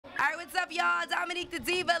right, what's up, y'all? Dominique the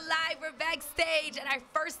Diva live. We're backstage at our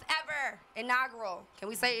first ever inaugural. Can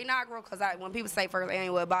we say inaugural? Because when people say first, it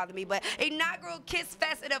ain't what bother me. But inaugural Kiss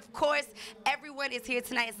Fest, and of course, everyone is here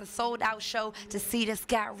tonight. It's a sold-out show to see this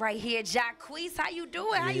guy right here, Jacquees. How you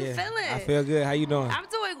doing? How you feeling? I feel good. How you doing? I'm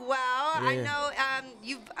doing well. I know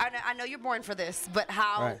I know you're born for this, but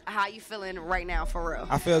how you feeling right now, for real?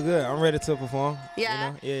 I feel good. I'm ready to perform.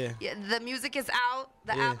 Yeah. You know? Yeah. The music is out.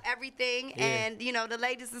 The everything, and you know the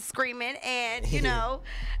ladies is screaming, and you know,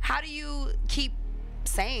 how do you keep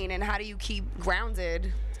sane and how do you keep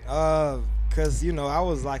grounded? Cause you know I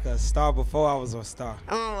was like a star before I was a star.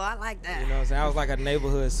 Oh, I like that. You know what I'm saying? I was like a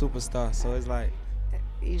neighborhood superstar, so it's like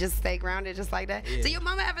you just stay grounded just like that. Yeah. So your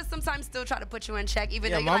mama ever sometimes still try to put you in check,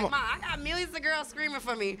 even though you're like, Mom, I got millions of girls screaming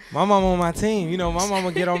for me. My mama on my team. You know, my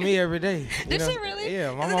mama get on me every day. Did she really?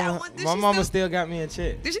 Yeah, my mama still got me in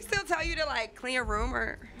check. Did she still tell you to like clean your room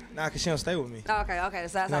or? Nah, cause she don't stay with me. Oh, okay,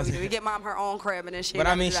 so that's how we do. We get mom her own crib and then she. But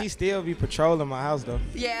I mean, she still be patrolling my house though.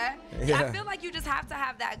 Yeah. I feel like you just have to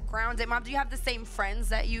have that grounded. Mom, do you have the same friends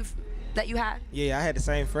that you had? Yeah, I had the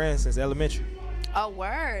same friends since elementary. Oh,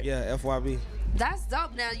 word. Yeah, FYB. That's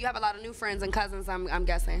dope. Now you have a lot of new friends and cousins. I'm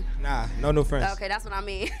guessing. Nah, no new friends. Okay, that's what I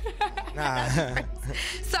mean. Nah.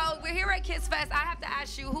 So we're here at Kiss Fest. I have to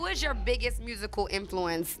ask you, who is your biggest musical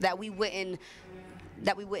influence that we wouldn't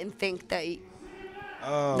think that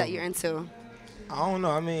you're into? I don't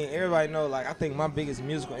know. I mean, everybody know. Like, I think my biggest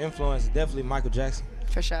musical influence is definitely Michael Jackson.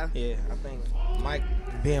 For sure. Yeah, I think Mike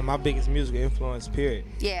being my biggest musical influence, period.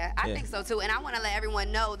 Yeah, I think so too. And I want to let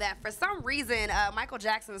everyone know that for some reason, Michael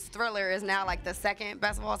Jackson's Thriller is now like the second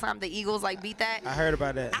best of all time. The Eagles like beat that. I heard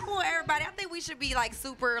about that. I want everybody. I think we should be like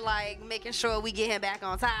super like making sure we get him back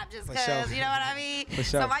on top, just because you know what I mean. For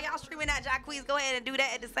sure. So while y'all streaming that, Jacquees, go ahead and do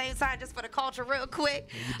that at the same time, just for the culture, real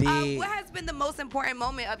quick. What has been the most important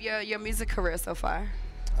moment of your music career so far?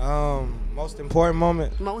 Most important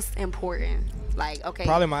moment. Most important, like okay.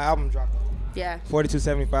 Probably my album dropped. Yeah.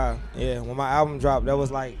 4275. Yeah, when my album dropped, that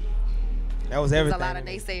was everything. There's a lot of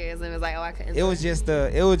naysayers, and it was like, oh, I couldn't. It was just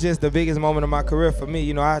the biggest moment of my career for me.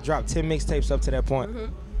 You know, I dropped 10 mixtapes up to that point,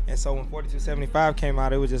 and so when 4275 came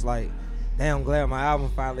out, it was just like, damn, I'm glad my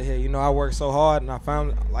album finally hit. You know, I worked so hard, and I'm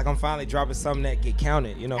finally dropping something that get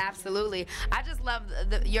counted. You know. Absolutely. I just love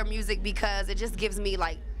your music because it just gives me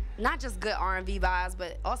like, not just good R&B vibes,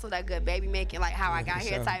 but also that good baby making, like how I got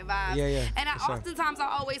here type vibes. Yeah. And oftentimes I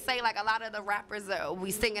always say like a lot of the rappers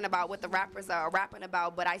we singing about what the rappers are rapping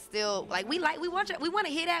about, but I still like we want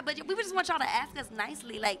to hear that, but we just want y'all to ask us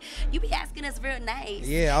nicely. Like you be asking us real nice.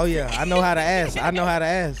 Yeah. Oh yeah. I know how to ask. I know how to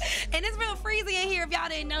ask. And it's real freezing in here. If y'all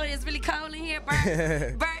didn't know, it's really cold in here.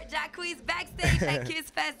 Bert, Jacquees backstage at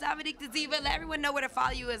Kiss Fest. Dominique the Diva. Let everyone know where to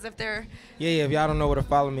follow you is if they're. Yeah. If y'all don't know where to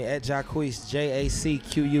follow me, at Jacquees,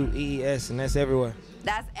 JACQUEES, and that's everywhere.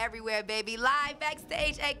 That's everywhere, baby. Live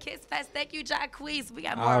backstage at Kiss Fest. Thank you, Jacquees. We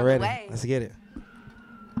got more on the way. Let's get it.